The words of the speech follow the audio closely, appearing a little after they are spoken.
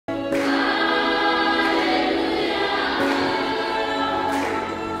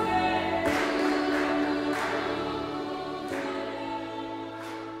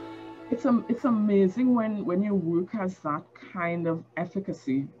it's amazing when your work has that kind of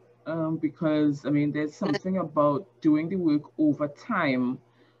efficacy, because I mean there's something about doing the work over time,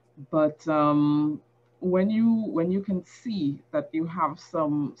 but when you can see that you have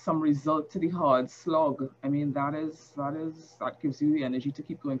some result to the hard slog, I mean that gives you the energy to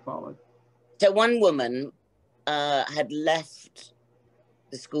keep going forward. So one woman had left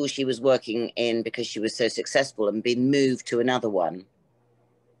the school she was working in because she was so successful and been moved to another one.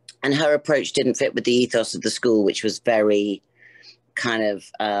 And her approach didn't fit with the ethos of the school, which was very kind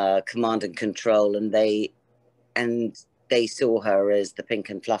of command and control. And they saw her as the pink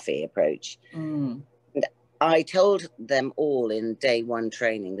and fluffy approach. Mm. And I told them all in day one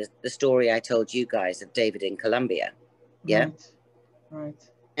training, the story I told you guys of David in Colombia. Yeah. Right.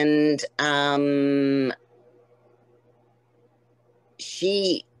 And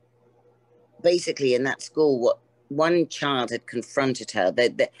she basically in that school, what one child had confronted her,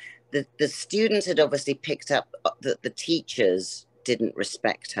 the students had obviously picked up that the teachers didn't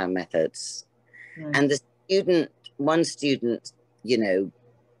respect her methods. Right. And one student, you know,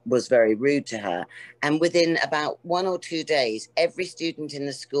 was very rude to her. And within about 1 or 2 days, every student in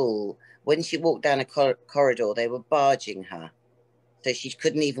the school, when she walked down a corridor, they were barging her. So she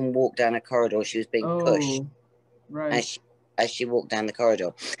couldn't even walk down a corridor. She was being pushed. Right. As she walked down the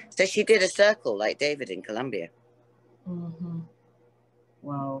corridor. So she did a circle like David in Colombia. Mm-hmm.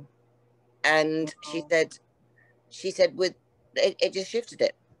 Wow. And she said with it just shifted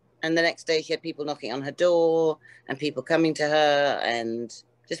it. And the next day she had people knocking on her door and people coming to her and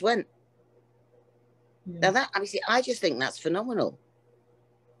just went. Yeah. Now I just think that's phenomenal.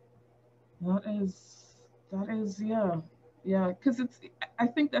 That is, yeah. Because I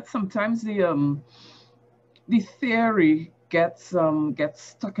think that sometimes the theory gets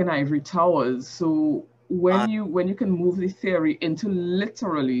stuck in ivory towers. So when you can move the theory into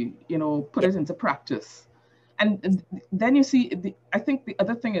literally, you know, put it into practice, and then you see. I think the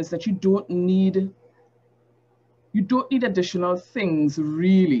other thing is that you don't need additional things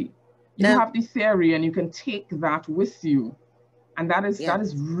really. You have the theory, and you can take that with you, and that is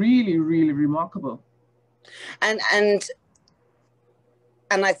really, really remarkable. And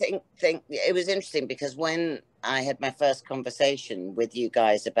I think it was interesting because when I had my first conversation with you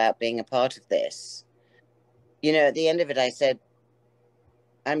guys about being a part of this, you know, at the end of it, I said,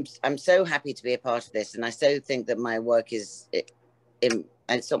 I'm so happy to be a part of this. And I so think that my work it's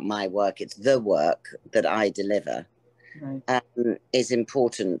not my work, it's the work that I deliver, right. Is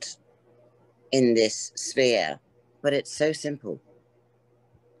important in this sphere, but it's so simple.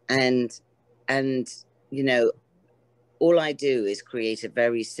 And, you know, all I do is create a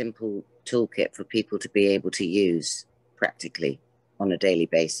very simple toolkit for people to be able to use practically on a daily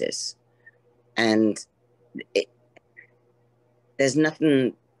basis. And there's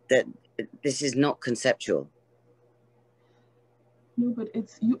nothing that this is not conceptual. No, but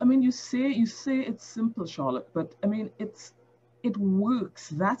it's you. I mean, you say it's simple, Charlotte, but I mean, it works.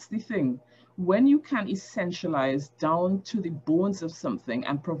 That's the thing. When you can essentialize down to the bones of something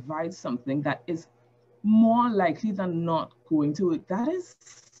and provide something that is more likely than not going to work, that is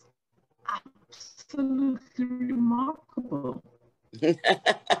absolutely remarkable.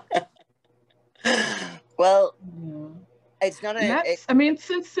 Well, yeah. It's not I mean,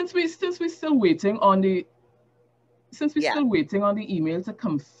 since we're still waiting on the still waiting on the email to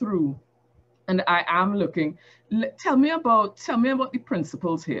come through, and I am looking. Tell me about the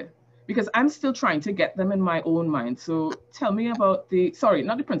principles here, because I'm still trying to get them in my own mind. So tell me about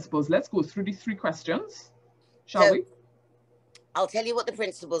not the principles. Let's go through the 3 questions, shall we? I'll tell you what the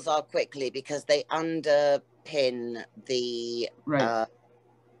principles are quickly because they underpin the right.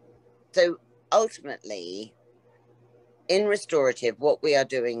 So ultimately, in restorative, what we are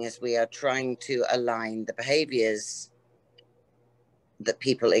doing is we are trying to align the behaviors that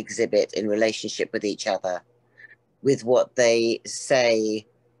people exhibit in relationship with each other with what they say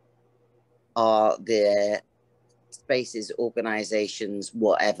are their spaces, organizations,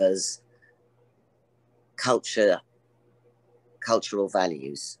 whatever's cultural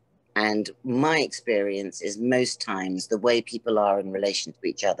values. And my experience is most times the way people are in relation to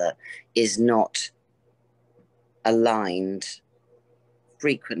each other is not aligned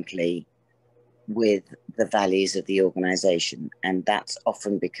frequently with the values of the organization. And that's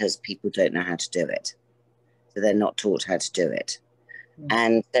often because people don't know how to do it. So they're not taught how to do it.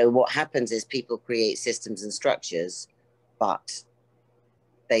 And so what happens is people create systems and structures, but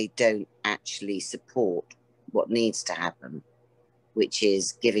they don't actually support what needs to happen, which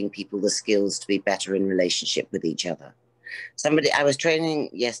is giving people the skills to be better in relationship with each other. I was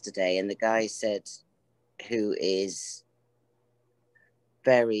training yesterday, and the guy said, who is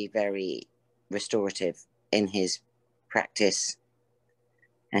very, very restorative in his practice.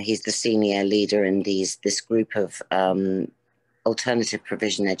 And he's the senior leader in this group of alternative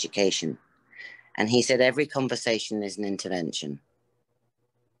provision education. And he said every conversation is an intervention.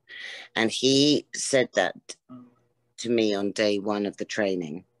 And he said that to me on day one of the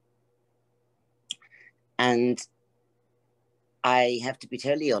training. And I have to be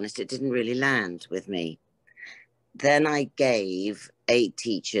totally honest, it didn't really land with me. Then I gave 8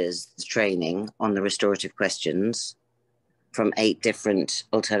 teachers training on the restorative questions from 8 different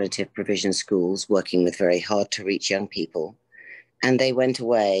alternative provision schools working with very hard to reach young people. And they went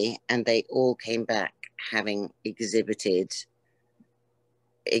away and they all came back having exhibited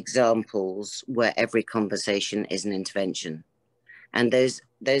examples where every conversation is an intervention. And those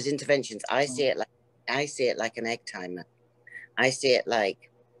interventions, I see it like an egg timer. I see it like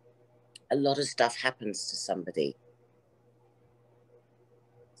a lot of stuff happens to somebody.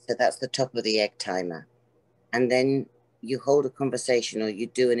 So that's the top of the egg timer. And then you hold a conversation, or you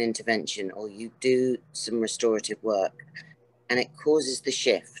do an intervention, or you do some restorative work, and it causes the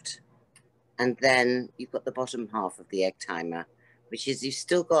shift. And then you've got the bottom half of the egg timer, which is you've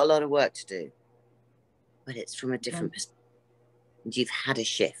still got a lot of work to do, but it's from a different perspective. And you've had a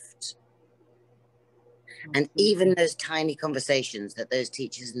shift. And even those tiny conversations that those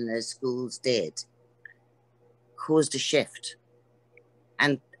teachers in those schools did caused a shift.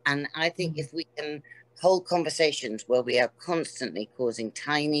 And I think if we can hold conversations where we are constantly causing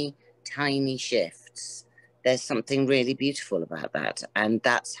tiny, tiny shifts, there's something really beautiful about that. And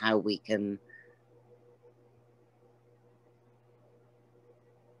that's how we can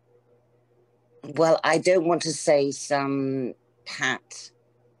well, I don't want to say some pat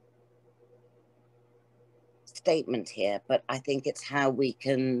statement here, but I think it's how we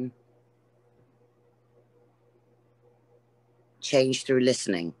can change through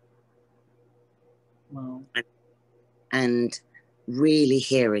listening. Wow. And really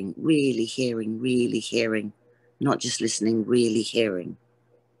hearing, not just listening, really hearing.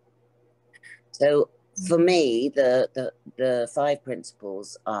 So for me, the 5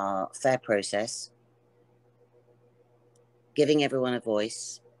 principles are fair process, giving everyone a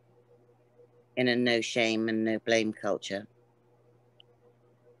voice in a no shame and no blame culture,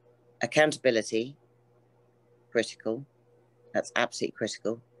 accountability, critical, that's absolutely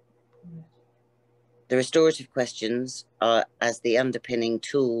critical. The restorative questions are as the underpinning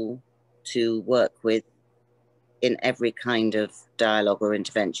tool to work with in every kind of dialogue or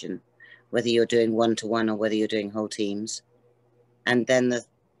intervention, whether you're doing one-to-one or whether you're doing whole teams. And then the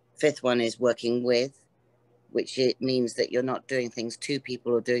 5th one is working with, which it means that you're not doing things to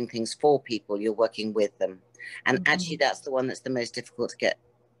people or doing things for people, you're working with them. And actually that's the one that's the most difficult to get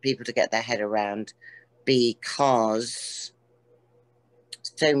people to get their head around, because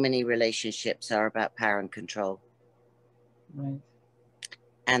so many relationships are about power and control. Right.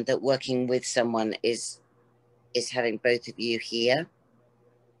 And that working with someone is having both of you here.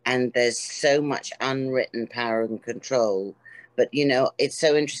 And there's so much unwritten power and control. But, you know, it's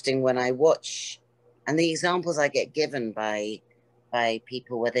so interesting when I watch, and the examples I get given by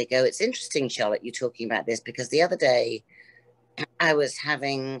people where they go, it's interesting, Charlotte, you're talking about this, because the other day I was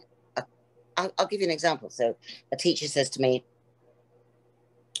having, I'll give you an example. So a teacher says to me,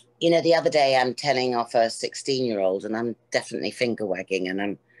 you know, the other day I'm telling off a 16-year-old and I'm definitely finger wagging and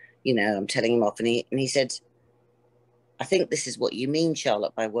I'm telling him off. And he said, I think this is what you mean,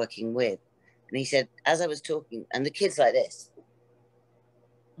 Charlotte, by working with. And he said, as I was talking, and the kid's like this.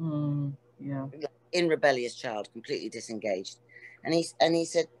 Yeah. In rebellious child, completely disengaged. And he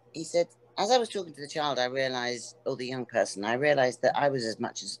said, as I was talking to the child, I realized, or the young person, I realized that I was as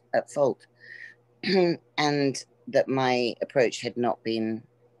much as at fault and that my approach had not been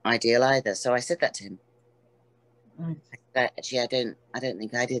ideal either. So I said that to him. Right. Actually, I don't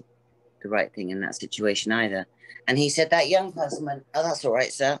think I did the right thing in that situation either. And he said, that young person went, oh, that's all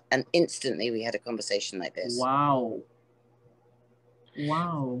right, sir. And instantly we had a conversation like this. Wow.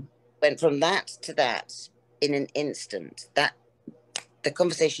 Went from that to that in an instant. That the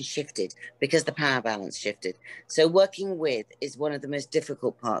conversation shifted because the power balance shifted. So working with is one of the most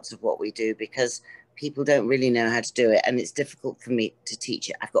difficult parts of what we do, because people don't really know how to do it. And it's difficult for me to teach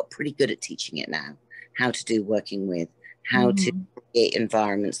it. I've got pretty good at teaching it now, how to do working with, how to create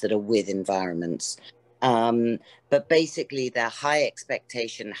environments that are with environments. But basically they're high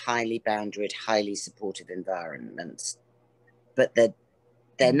expectation, highly boundaried, highly supportive environments, but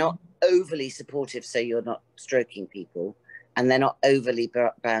they're not overly supportive so you're not stroking people, and they're not overly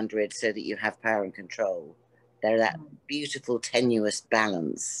boundaried so that you have power and control. They're that beautiful tenuous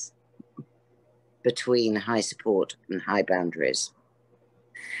balance between high support and high boundaries.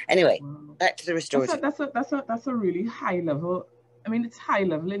 Anyway, Wow. back to the restorative. That's a really high level. I mean, it's high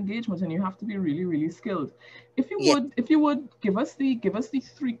level engagement, and you have to be really, really skilled. If you would give us the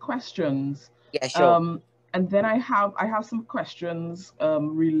 3 questions. Yeah, sure. And then I have some questions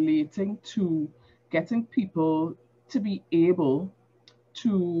relating to getting people to be able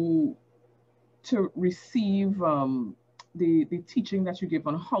to receive the teaching that you give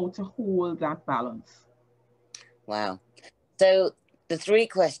on how to hold that balance. Wow. So the 3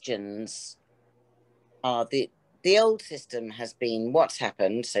 questions are the old system has been what's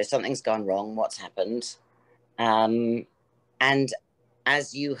happened. So something's gone wrong. What's happened? And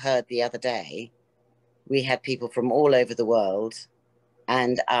as you heard the other day, we had people from all over the world.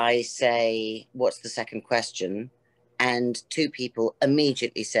 And I say, what's the second question? And 2 people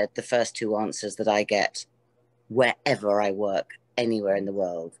immediately said the first 2 answers that I get wherever I work, anywhere in the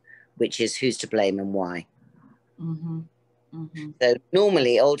world, which is who's to blame and why. Mm-hmm. Mm-hmm. So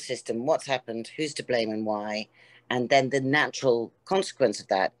normally, old system, what's happened, who's to blame and why? And then the natural consequence of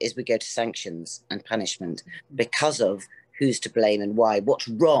that is we go to sanctions and punishment because of who's to blame and why. What's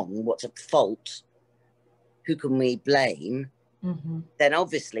wrong? What's at fault? Who can we blame? Mm-hmm. Then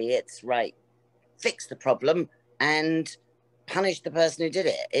obviously it's right, fix the problem and punish the person who did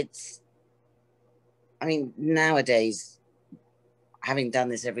it. I mean, nowadays, having done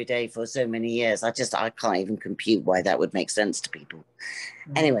this every day for so many years, I can't even compute why that would make sense to people.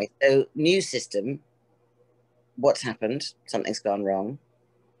 Mm-hmm. Anyway, so new system, what's happened? Something's gone wrong.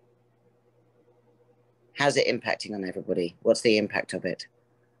 How's it impacting on everybody? What's the impact of it?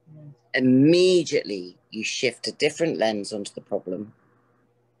 Mm-hmm. Immediately, you shift a different lens onto the problem.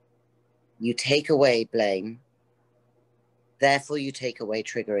 You take away blame. Therefore, you take away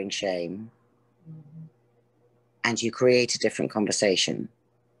triggering shame. Mm-hmm. And you create a different conversation.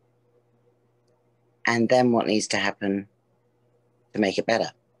 And then what needs to happen to make it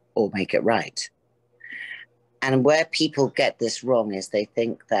better or make it right? And where people get this wrong is they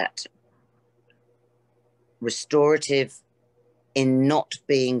think that restorative in not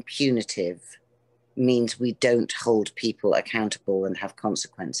being punitive means we don't hold people accountable and have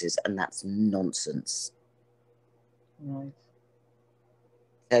consequences, and that's nonsense. Right.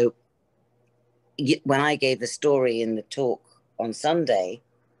 So when I gave the story in the talk on Sunday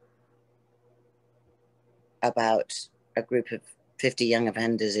about a group of 50 young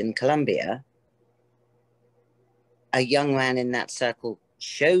offenders in Colombia, a young man in that circle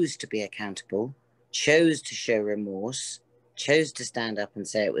chose to be accountable, chose to show remorse, chose to stand up and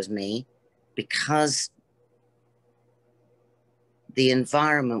say it was me, because the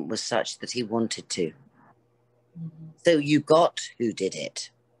environment was such that he wanted to. Mm-hmm. So you got who did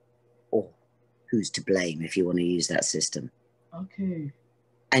it, or who's to blame, if you want to use that system. Okay.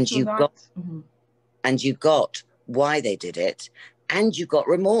 And so you got why they did it, and you got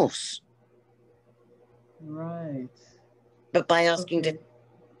remorse. Right. But by asking to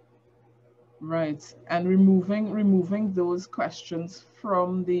right, and removing those questions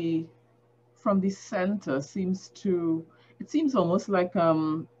from the center seems almost like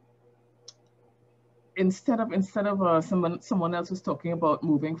instead of someone else was talking about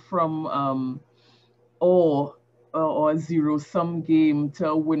moving from or a zero-sum game to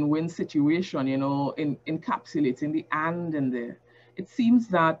a win-win situation, encapsulating the and in there. It seems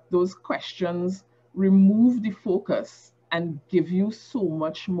that those questions remove the focus and give you so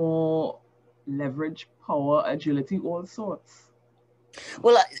much more leverage, power, agility, all sorts.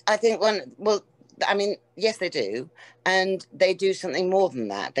 Well, I think yes, they do. And they do something more than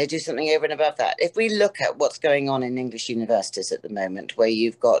that. They do something over and above that. If we look at what's going on in English universities at the moment, where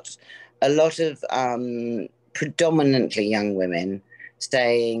you've got a lot of predominantly young women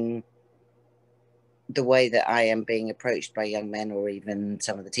saying the way that I am being approached by young men, or even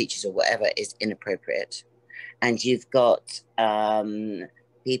some of the teachers or whatever, is inappropriate. And you've got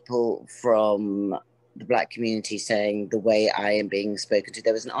people from the Black community saying the way I am being spoken to.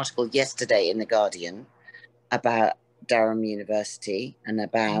 There was an article yesterday in The Guardian about Durham University and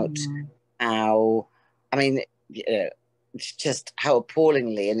about how, just how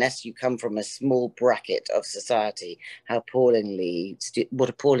appallingly, unless you come from a small bracket of society, what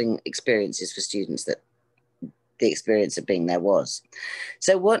appalling experiences for students that the experience of being there was.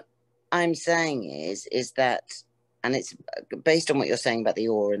 So what I'm saying is that, and it's based on what you're saying about the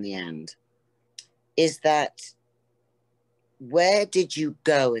or and the and, is that where did you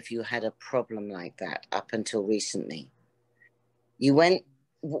go if you had a problem like that up until recently? You went,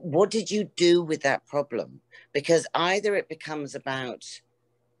 what did you do with that problem? Because either it becomes about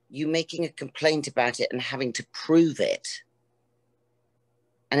you making a complaint about it and having to prove it,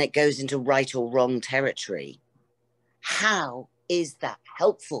 and it goes into right or wrong territory. How is that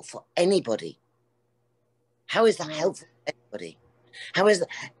helpful for anybody? How is that Right. helpful for anybody? How is that?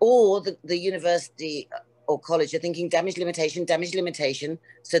 Or the university or college are thinking damage limitation.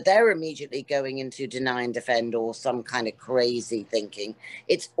 So they're immediately going into deny and defend or some kind of crazy thinking.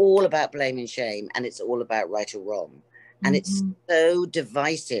 It's all about blame and shame, and it's all about right or wrong. And it's so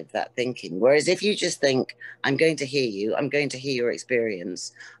divisive, that thinking. Whereas if you just think, I'm going to hear you, I'm going to hear your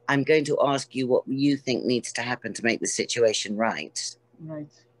experience, I'm going to ask you what you think needs to happen to make the situation right.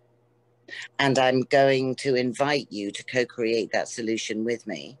 Right. And I'm going to invite you to co-create that solution with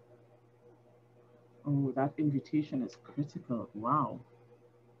me. Oh, that invitation is critical. Wow.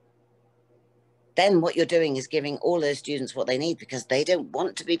 Then what you're doing is giving all those students what they need, because they don't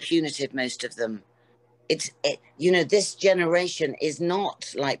want to be punitive, most of them. You know, this generation is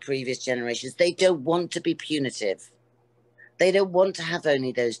not like previous generations. They don't want to be punitive. They don't want to have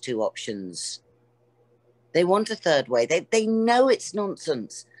only those two options. They want a third way. They know it's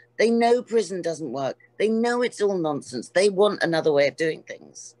nonsense. They know prison doesn't work. They know it's all nonsense. They want another way of doing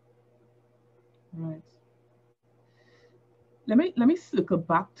things. Right. Let me circle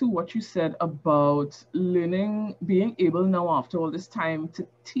back to what you said about learning, being able now after all this time to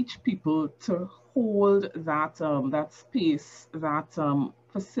teach people to hold that that space that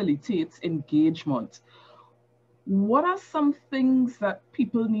facilitates engagement. What are some things that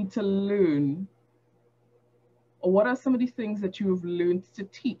people need to learn, or what are some of the things that you've learned to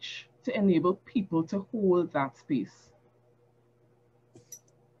teach to enable people to hold that space?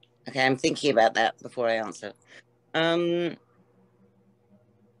 Okay, I'm thinking about that before I answer.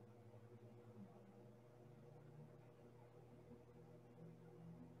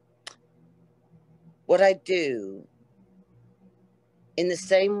 What I do, in the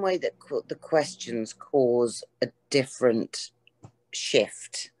same way that the questions cause a different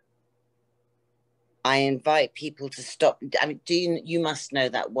shift, I invite people to stop. I mean, you must know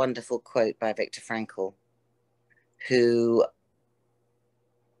that wonderful quote by Viktor Frankl, who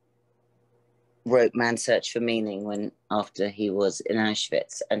wrote Man's Search for Meaning after he was in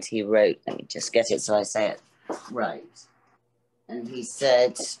Auschwitz, and he wrote, let me just get it so I say it right. And he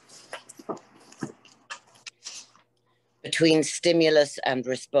said, between stimulus and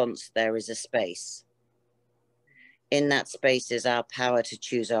response, there is a space. In that space is our power to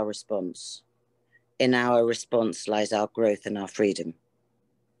choose our response. In our response lies our growth and our freedom.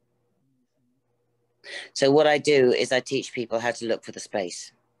 So what I do is I teach people how to look for the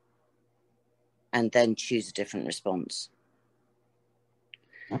space and then choose a different response.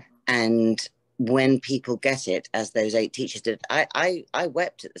 And when people get it, as those 8 teachers did, I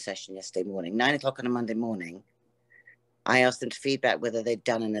wept at the session yesterday morning, 9 o'clock on a Monday morning. I asked them to feedback whether they'd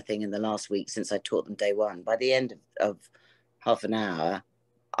done anything in the last week since I taught them day 1. By the end of half an hour,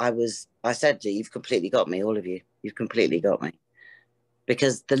 I said, you've completely got me, all of you. You've completely got me.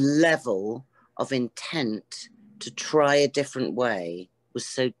 Because the level of intent to try a different way was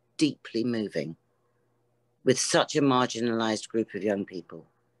so deeply moving with such a marginalized group of young people.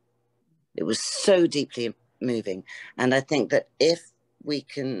 It was so deeply moving. And I think that if we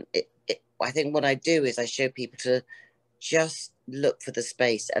can, I think what I do is I show people to just look for the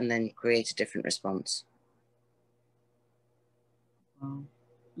space and then create a different response. Wow.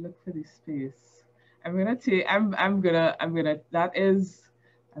 Look for the space. I'm gonna take that.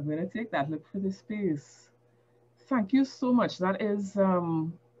 Look for the space. Thank you so much. That has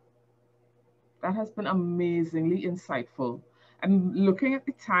been amazingly insightful. I'm looking at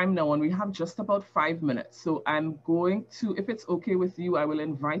the time now, and we have just about 5 minutes. So I'm going to, if it's okay with you, I will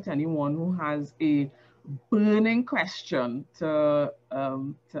invite anyone who has a burning question to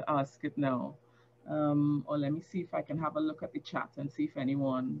ask it now. Or let me see if I can have a look at the chat and see if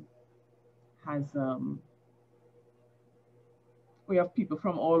anyone has we have people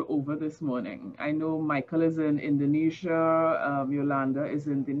from all over this morning. I know Michael is in Indonesia, Yolanda is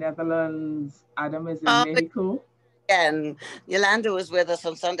in the Netherlands, Adam is in Mexico. And Yolanda was with us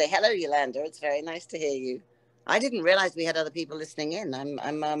on Sunday. Hello, Yolanda. It's very nice to hear you. I didn't realize we had other people listening in.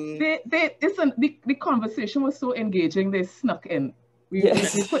 Listen, the conversation was so engaging, they snuck in. We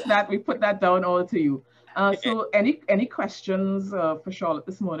put that down all to you. So any questions for Charlotte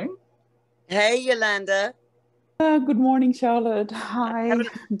this morning? Hey, Yolanda. Good morning, Charlotte. Hi. I haven't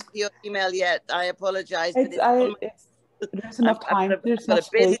read your email yet. I apologize. There's enough time. There's enough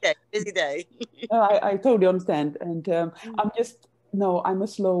space. Busy day. I totally understand. And I'm a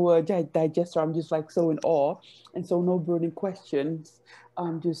slow digester. I'm just like so in awe. And so no burning questions.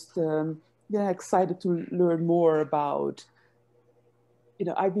 I'm just excited to learn more about,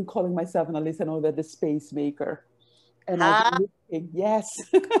 I've been calling myself, and Alyssa know that, the space maker. And I've been looking, yes.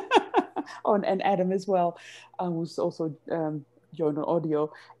 And Adam as well, who's also joined on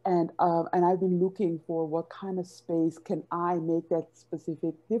audio, and I've been looking for what kind of space can I make that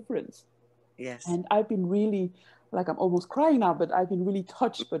specific difference. Yes. And I've been really, like, I'm almost crying now, but I've been really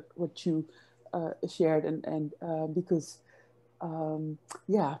touched by what you shared, and because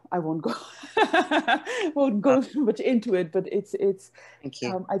yeah, I won't go too much into it, but it's Thank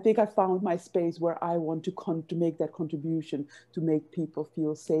you. I think I found my space where I want to make that contribution, to make people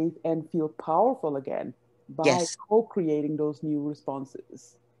feel safe and feel powerful again by co-creating those new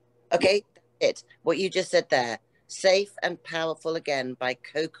responses. Okay, that's it. What you just said there, safe and powerful again by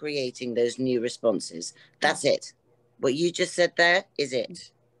co-creating those new responses. That's it. What you just said there is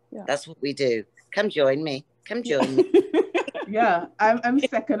it. Yeah. That's what we do. Come join me. Come join me. Yeah, I'm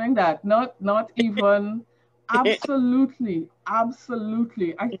seconding that. Not even, absolutely. I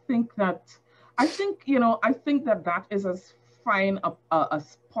think that that is as fine a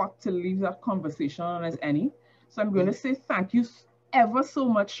spot to leave that conversation on as any. So I'm going to say thank you ever so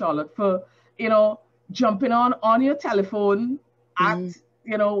much, Charlotte, for jumping on your telephone at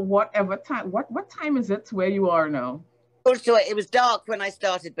whatever time. What time is it where you are now? Also, it was dark when I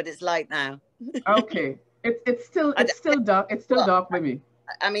started, but it's light now. Okay. It's still dark. It's still dark, baby.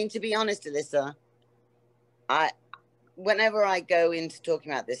 I mean, to be honest, Alyssa, whenever I go into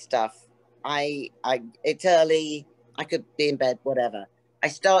talking about this stuff, it's early. I could be in bed, whatever. I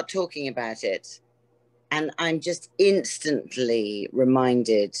start talking about it, and I'm just instantly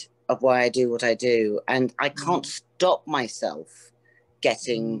reminded of why I do what I do, and I can't stop myself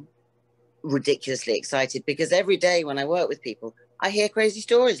getting ridiculously excited, because every day when I work with people, I hear crazy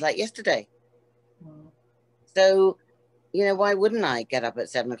stories like yesterday. So, why wouldn't I get up at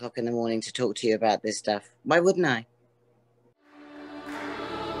 7 o'clock in the morning to talk to you about this stuff? Why wouldn't I?